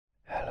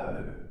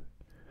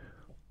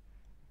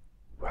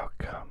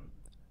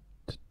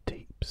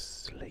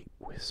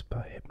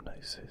whisper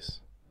hypnosis.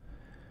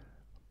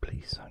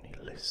 Please only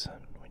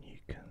listen when you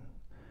can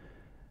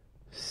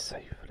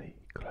safely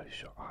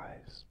close your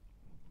eyes.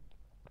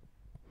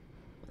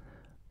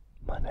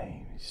 My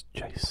name is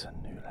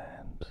Jason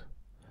Newland.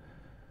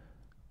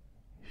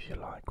 If you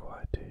like what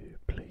I do,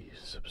 please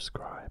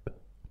subscribe.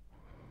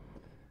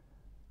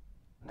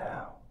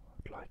 Now,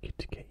 I'd like you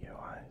to get your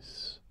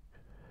eyes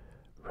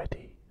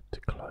ready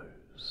to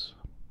close.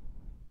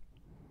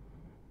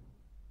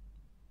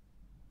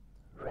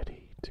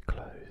 Ready to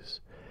close,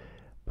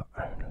 but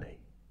only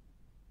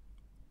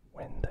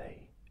when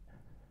they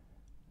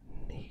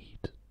need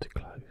to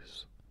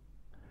close.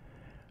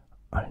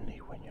 Only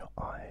when your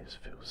eyes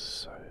feel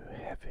so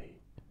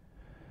heavy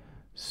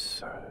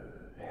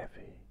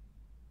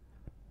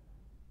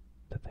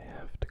that they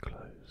have to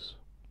close.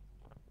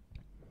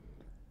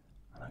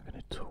 And I'm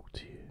going to talk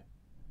to you,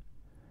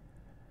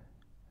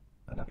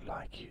 and I'd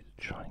like you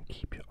to try and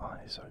keep your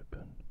eyes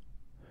open.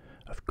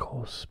 Of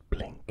course,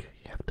 blink,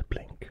 you have to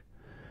blink,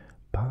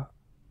 but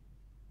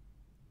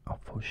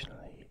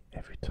unfortunately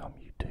every time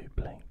you do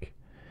blink,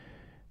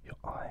 your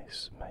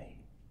eyes may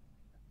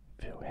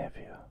feel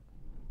heavier.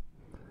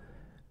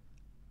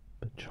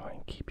 But try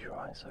and keep your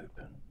eyes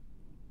open,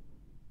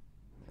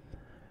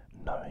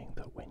 knowing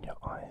that when your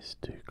eyes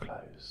do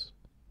close,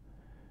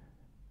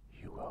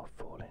 you will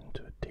fall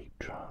into a deep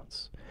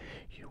trance.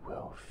 You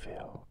will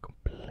feel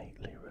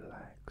completely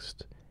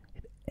relaxed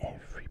in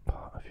every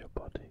part of your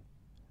body.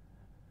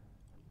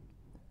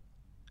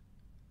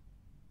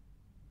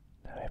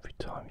 Now every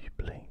time you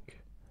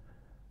blink,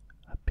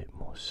 a bit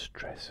more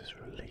stress is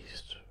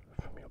released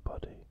from your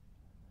body,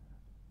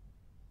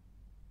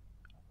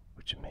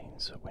 which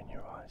means that when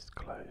your eyes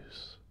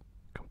close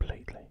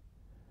completely,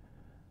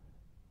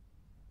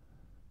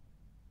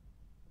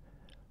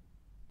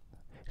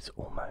 it's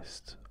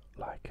almost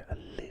like a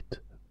lid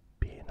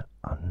being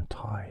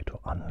untied or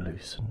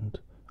loosened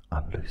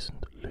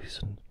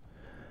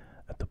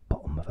at the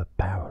bottom of a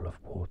barrel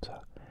of water.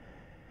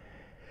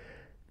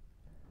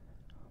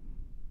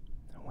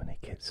 And when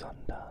it gets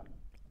undone,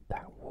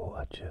 that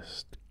water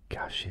just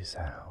gushes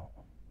out.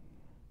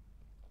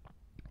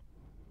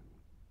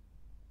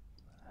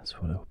 That's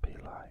what it'll be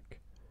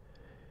like.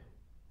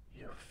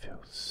 You'll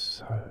feel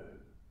so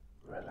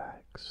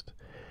relaxed,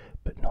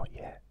 but not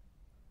yet.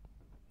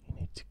 You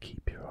need to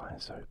keep your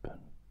eyes open.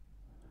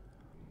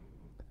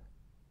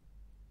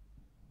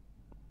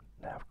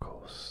 Now, of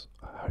course,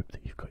 I hope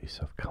that you've got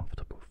yourself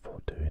comfortable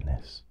before doing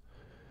this.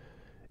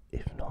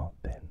 If not,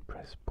 then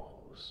press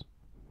pause.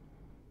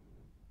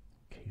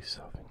 Get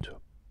yourself into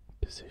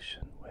a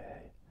position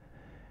where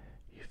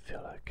you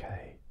feel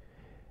okay.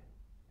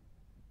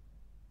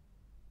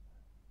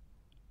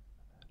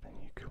 Then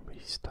you can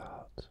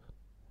restart.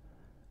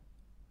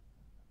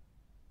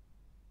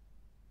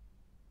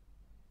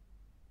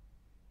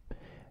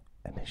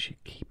 And as you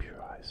keep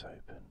your eyes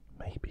open,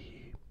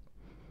 maybe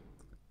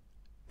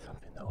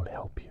something that will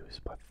help you is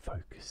by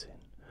focusing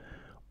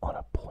on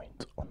a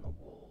point on the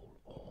wall,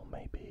 or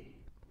maybe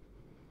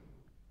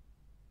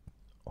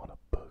on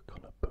a book,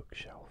 on a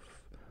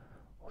bookshelf,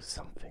 or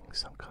something,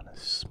 some kind of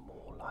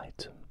small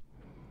item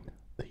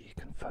that you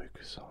can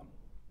focus on,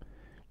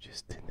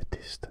 just in the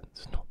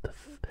distance, not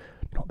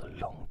the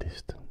long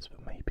distance,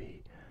 but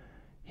maybe,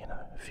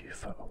 a few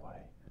foot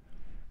away.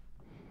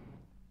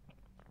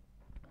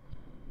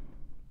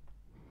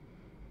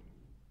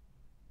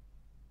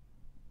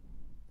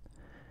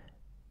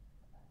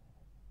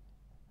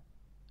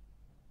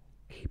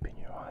 Keeping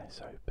your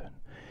eyes open,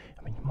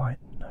 you might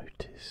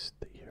notice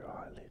that your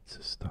eyelids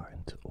are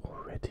starting to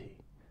already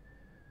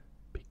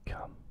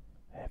become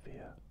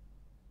heavier,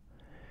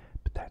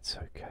 but that's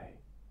okay,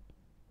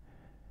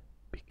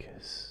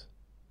 because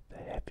the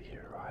heavier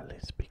your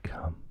eyelids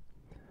become,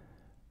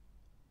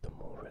 the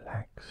more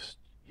relaxed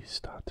you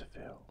start to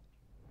feel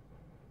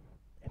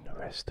in the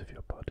rest of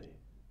your body.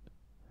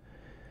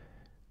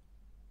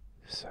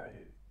 So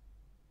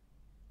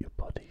your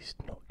body's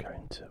not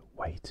going to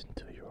wait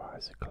until your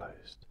eyes are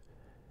closed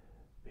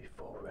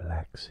before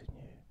relaxing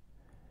you.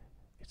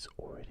 It's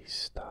already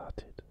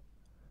started.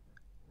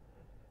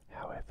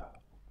 However,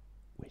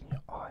 when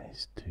your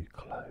eyes do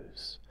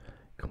close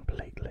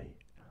completely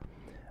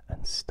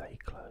and stay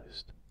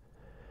closed,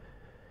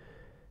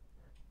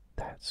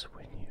 that's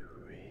when you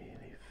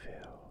really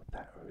feel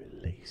that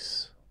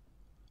release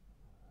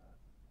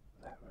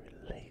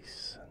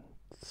and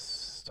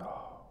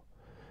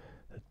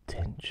the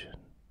tension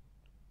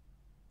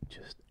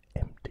just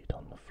emptied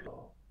on the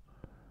floor.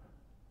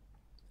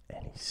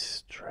 Any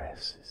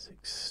stress is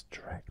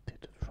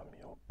extracted from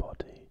your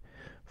body,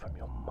 from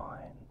your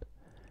mind,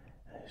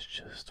 and it's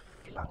just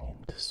flung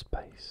into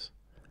space.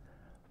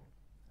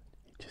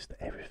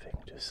 Everything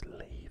just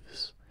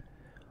leaves.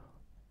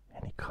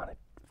 Any kind of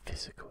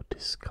physical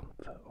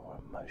discomfort or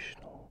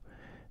emotional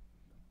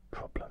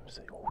problems,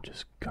 they all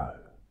just go.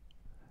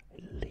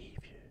 They leave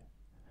you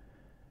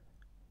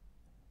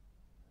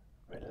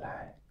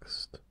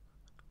relaxed,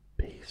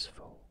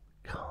 peaceful,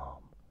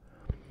 calm,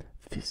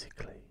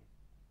 physically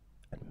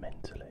and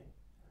mentally.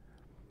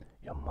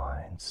 Your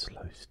mind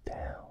slows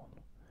down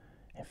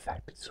In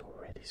fact, it's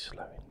already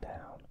slowing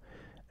down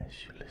as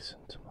you listen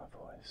to my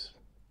voice.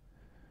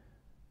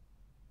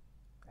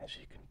 As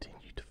you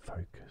continue to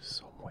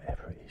focus on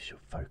whatever it is you're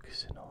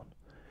focusing on,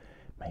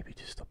 maybe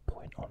just a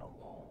point on a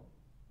wall.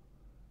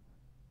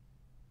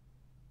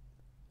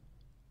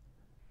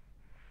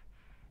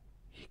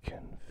 You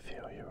can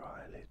feel your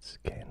eyelids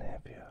getting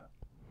heavier,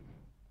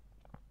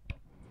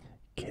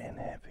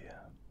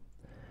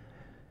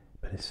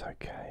 but it's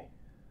okay.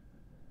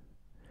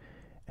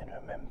 And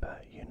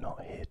remember, you're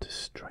not here to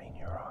strain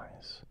your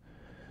eyes.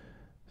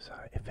 So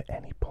if at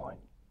any point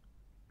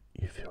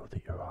you feel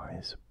that your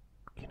eyes,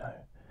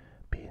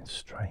 being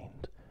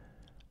strained,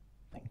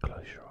 then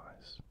close your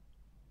eyes.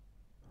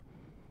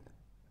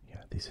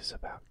 This is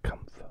about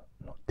comfort,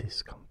 not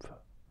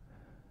discomfort.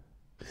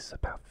 This is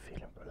about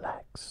feeling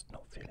relaxed,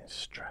 not feeling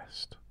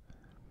stressed.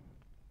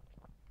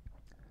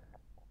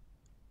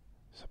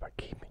 So by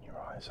keeping your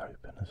eyes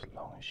open as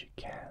long as you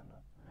can,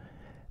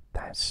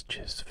 that's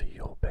just for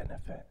your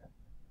benefit.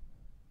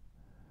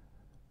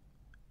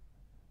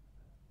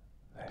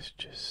 That's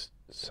just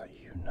so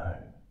you know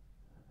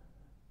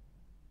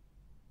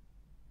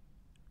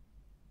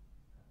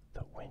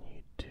that when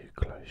you do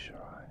close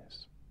your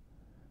eyes,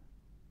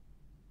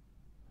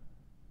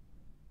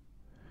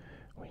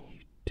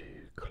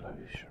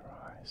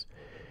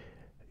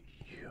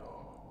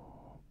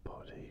 your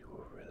body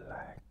will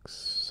relax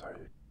so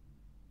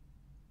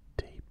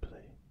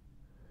deeply,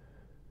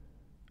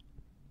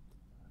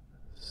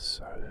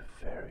 so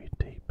very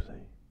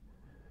deeply,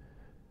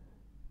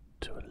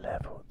 to a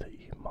level that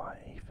you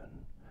might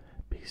even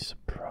be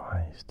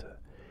surprised at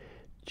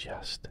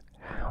just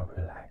how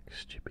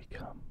relaxed you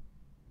become,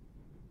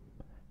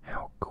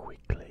 how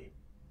quickly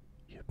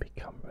you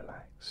become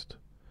relaxed,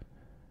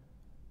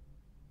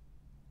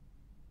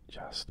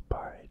 just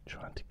by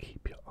trying to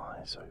keep your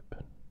eyes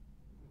open.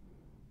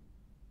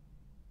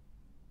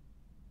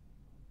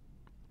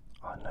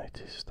 I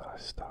noticed I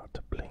start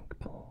to blink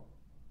more.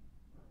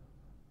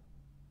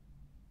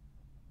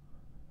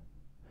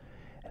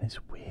 And it's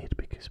weird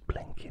because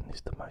blinking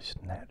is the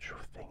most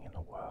natural thing in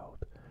the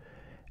world,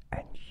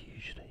 and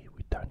usually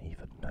we don't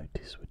even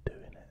notice we're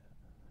doing it.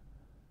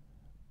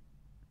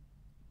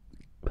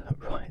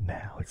 But right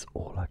now it's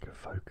all I can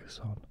focus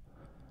on.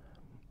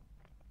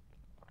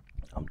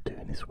 I'm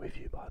doing this with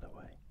you, by the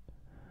way.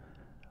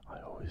 I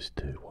always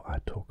do what I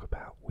talk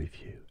about with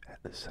you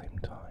at the same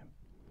time,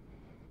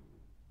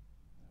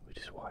 which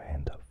is why I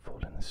end up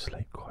falling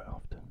asleep quite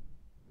often.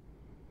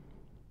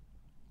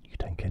 You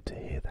don't get to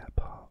hear that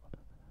part.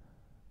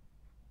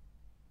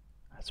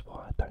 That's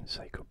why I don't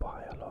say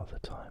goodbye a lot of the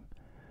time.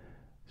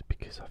 It's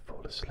because I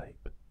fall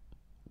asleep.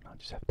 I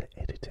just have to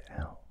edit it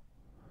out.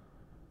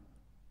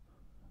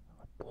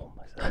 I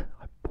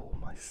bore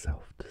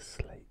myself to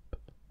sleep.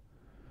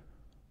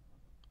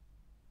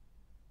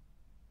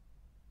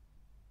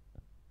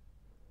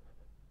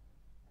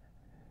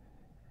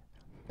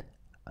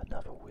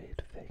 Another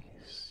weird thing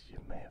is you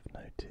may have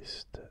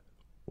noticed that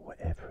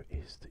whatever it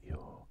is that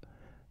you're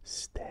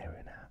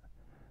staring at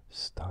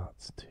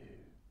starts to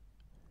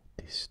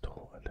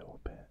distort a little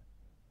bit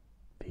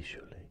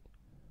visually.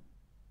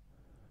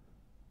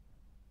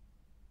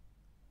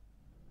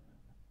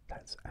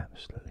 That's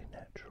absolutely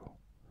natural.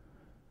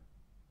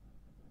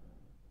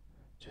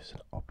 Just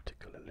an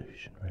optical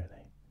illusion,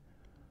 really.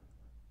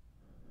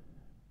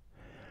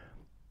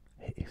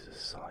 It is a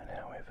sign,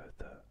 however,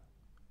 that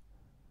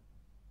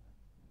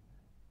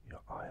your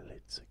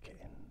eyelids are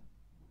getting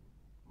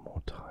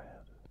more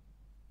tired.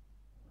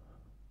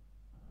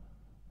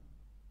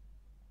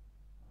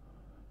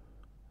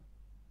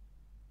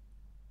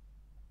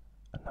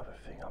 Another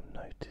thing I'm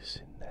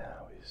noticing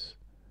now is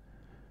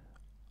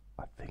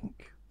I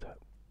think that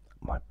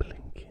my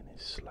blinking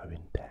is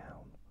slowing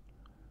down,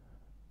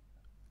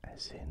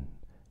 as in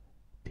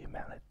the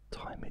amount of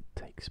time it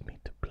takes me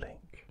to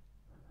blink.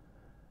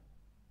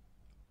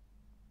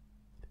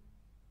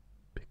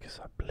 Because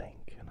I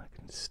blink and I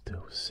can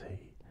still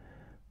see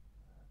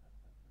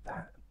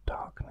that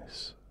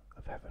darkness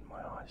of having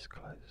my eyes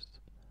closed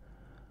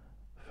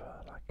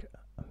for like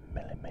a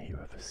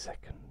millimetre of a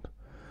second.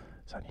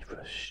 It's only for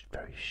a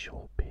very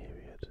short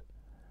period,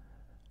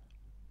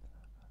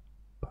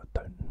 but I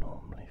don't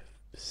normally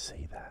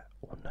see that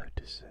or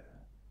notice it,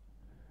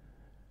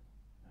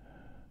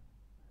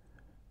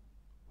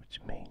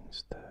 which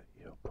means that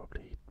you're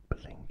probably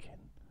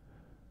blinking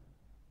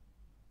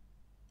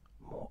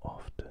more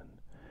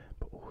often,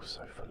 but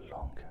also for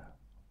longer,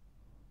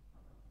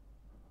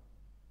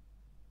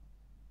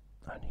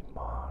 only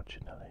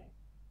marginally,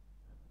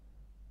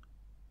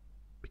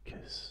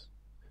 because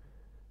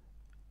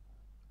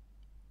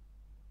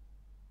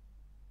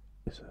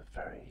there's a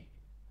very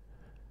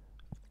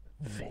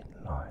thin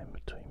line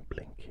between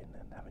blinking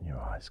and having your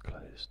eyes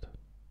closed.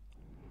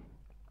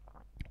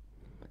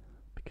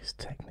 Because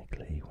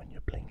technically when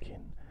you're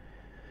blinking,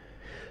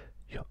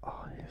 your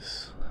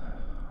eyes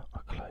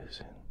are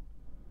closing.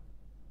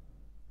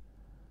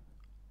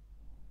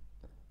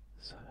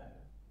 So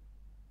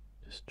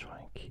just try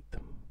and keep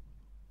them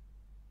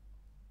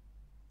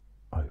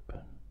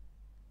open.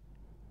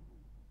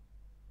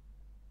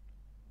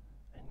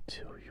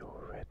 until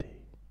you're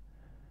ready.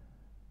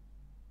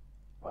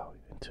 Well,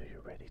 until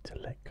you're ready to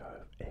let go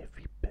of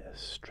every bit of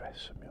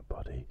stress from your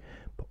body,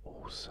 but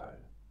also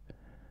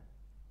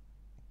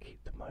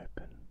keep them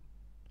open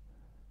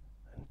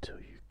until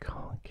you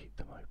can't keep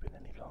them open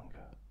any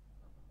longer.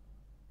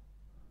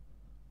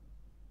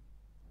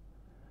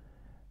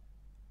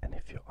 And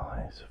if your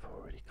eyes have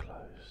already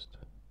closed,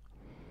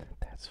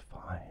 that's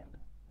fine.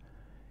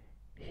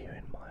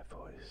 Hearing my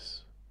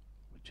voice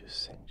would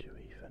just send you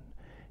even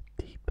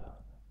deeper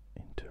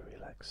into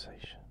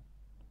relaxation,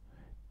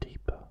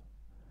 deeper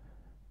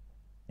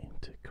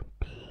into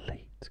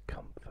complete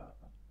comfort.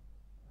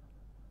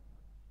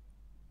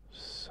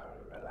 So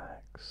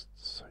relaxed,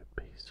 so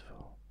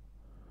peaceful,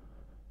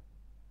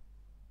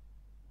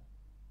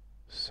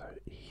 so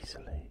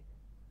easily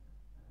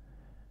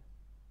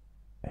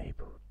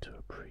able to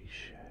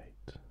appreciate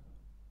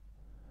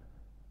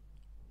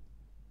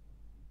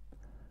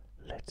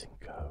letting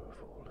go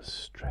of all the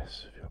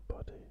stress of your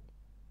body.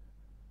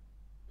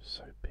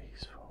 So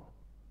peaceful,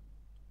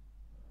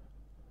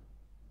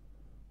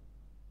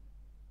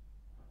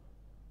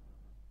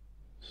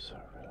 so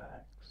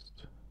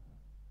relaxed,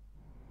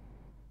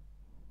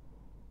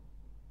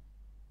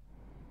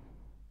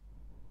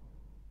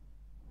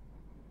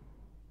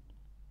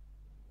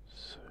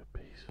 so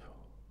peaceful,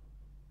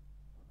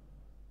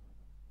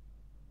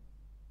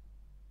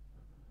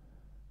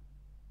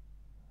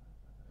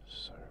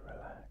 so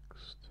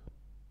relaxed,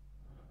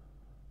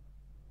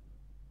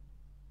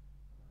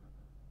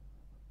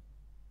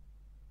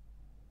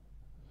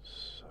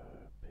 so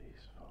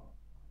peaceful.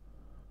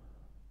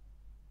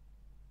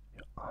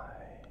 Your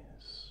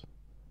eyes,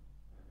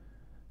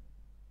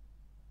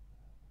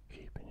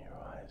 keeping your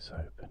eyes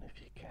open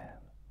if you can.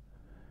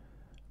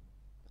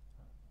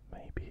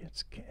 Maybe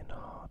it's getting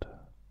harder.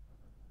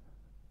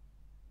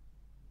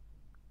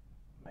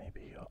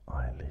 Maybe your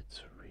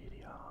eyelids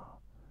really are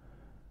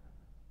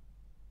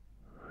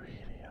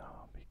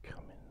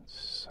becoming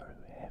so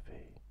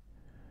heavy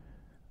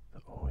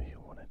that all you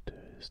want to do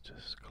is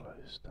just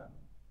close them.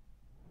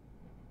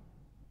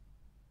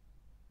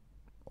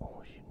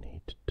 All you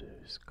need to do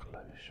is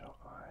close your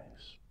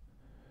eyes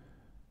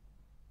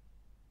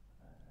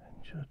and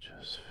you'll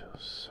just feel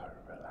so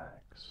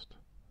relaxed,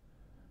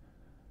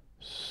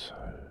 so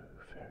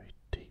very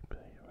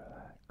deeply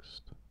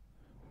relaxed.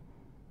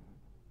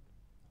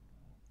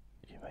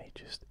 You may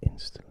just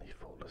instantly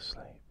fall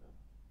asleep,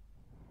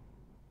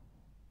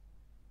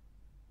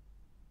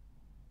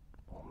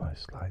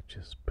 almost like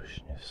just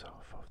pushing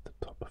yourself off the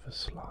top of a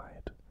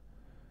slide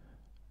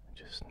and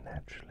just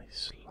naturally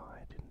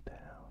sliding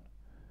down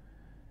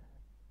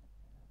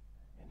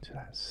into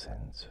that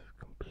sense of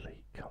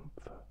complete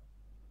comfort,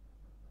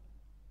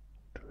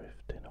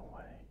 drifting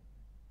away,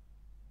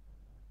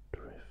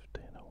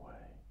 drifting away.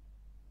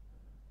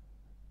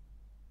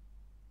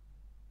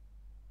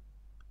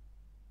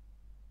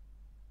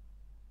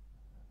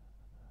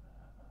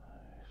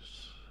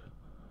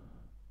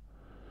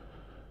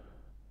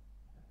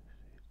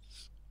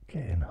 It's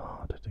getting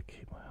harder to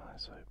keep my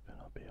eyes open,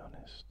 I'll be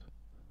honest.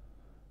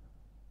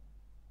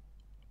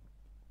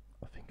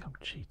 I think I'm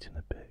cheating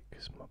a bit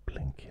because my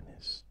blinking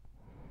is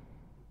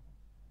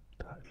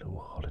like little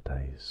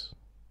holidays.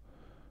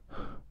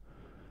 I'm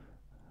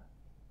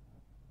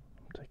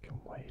taking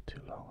way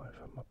too long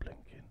over my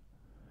blinking.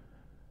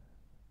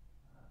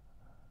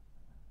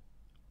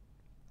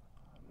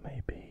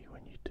 Maybe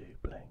when you do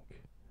blink,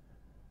 it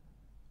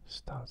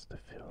starts to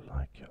feel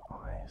like your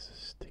eyes are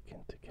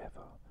sticking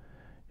together,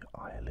 your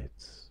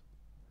eyelids,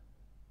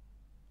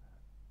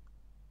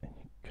 and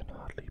you can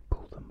hardly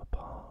pull them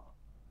apart.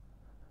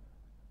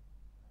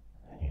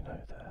 And you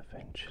know that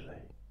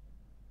eventually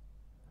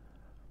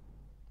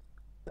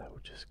they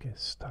will just get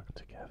stuck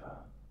together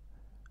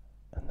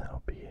and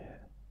that'll be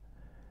it.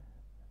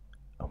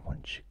 And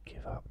once you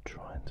give up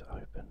trying to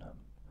open them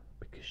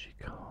because you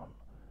can't,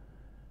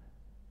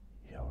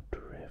 you'll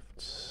drift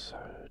so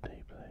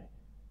deeply,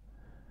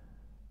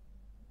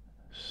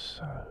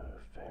 so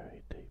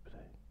very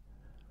deeply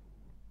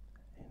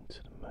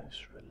into the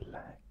most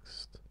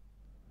relaxed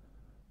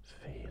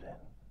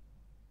feeling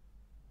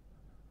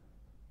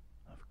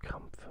of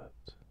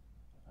comfort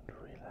and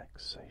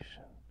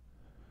relaxation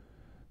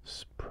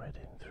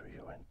spreading through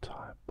your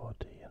entire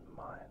body and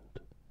mind,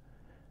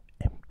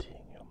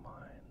 emptying your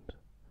mind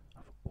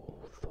of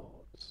all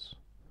thoughts.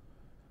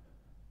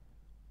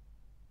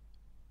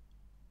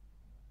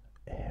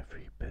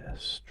 Every bit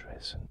of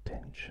stress and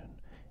tension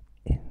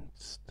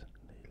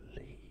instantly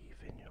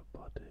leaving your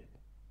body.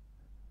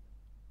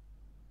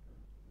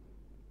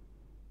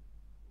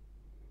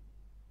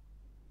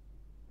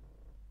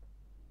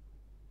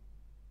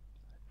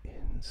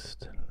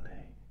 Instantly